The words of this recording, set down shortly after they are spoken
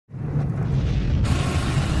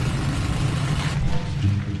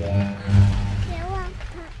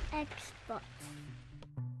Xbox.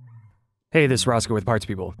 Hey, this is Roscoe with Parts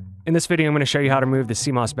People. In this video, I'm going to show you how to remove the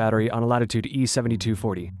CMOS battery on a Latitude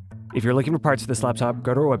E7240. If you're looking for parts for this laptop,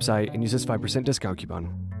 go to our website and use this 5% discount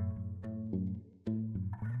coupon.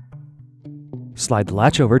 Slide the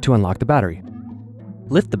latch over to unlock the battery.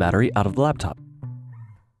 Lift the battery out of the laptop.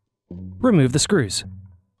 Remove the screws.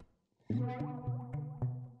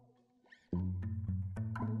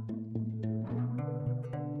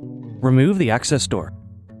 Remove the access door.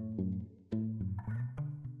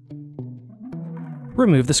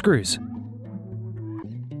 Remove the screws.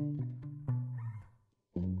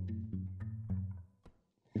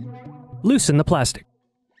 Loosen the plastic.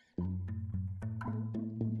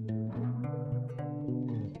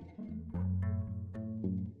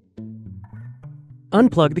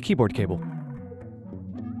 Unplug the keyboard cable.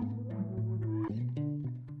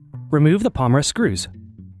 Remove the palmrest screws.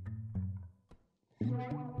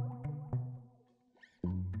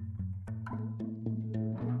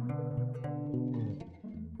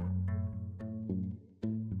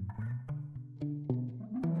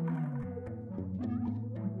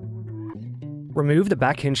 Remove the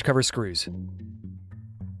back hinge cover screws.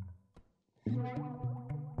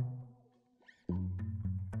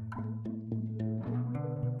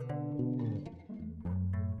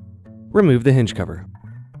 Remove the hinge cover.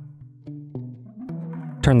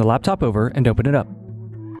 Turn the laptop over and open it up.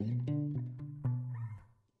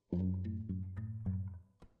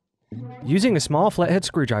 Using a small flathead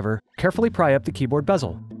screwdriver, carefully pry up the keyboard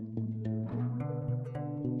bezel.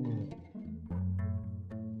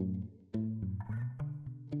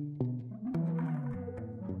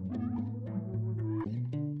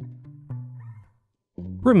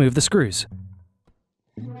 Remove the screws.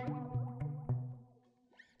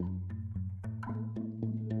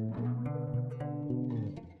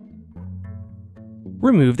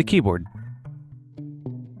 Remove the keyboard.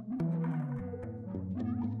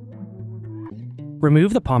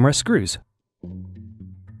 Remove the palmrest screws.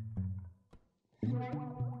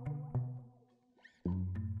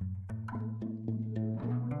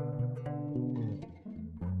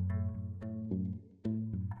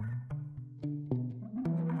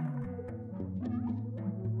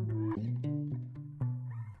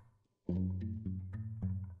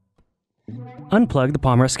 Unplug the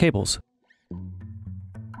palmrest cables.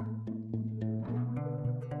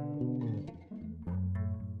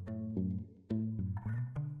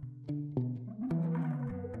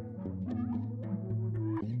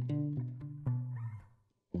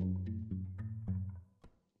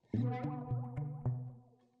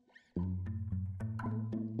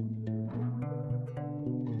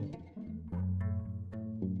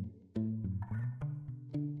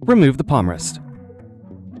 Remove the palmrest.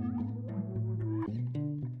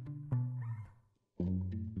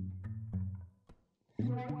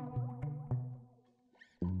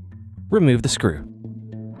 Remove the screw.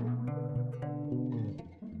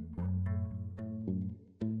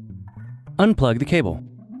 Unplug the cable.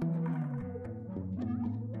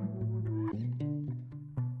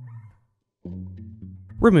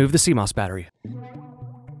 Remove the CMOS battery.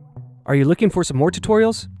 Are you looking for some more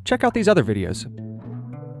tutorials? Check out these other videos.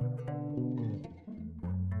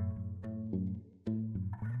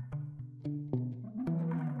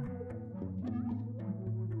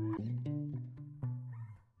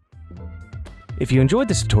 If you enjoyed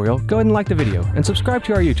this tutorial, go ahead and like the video and subscribe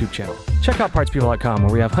to our YouTube channel. Check out partspeople.com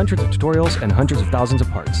where we have hundreds of tutorials and hundreds of thousands of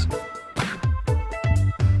parts.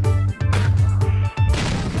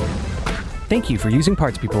 Thank you for using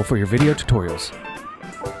Parts People for your video tutorials.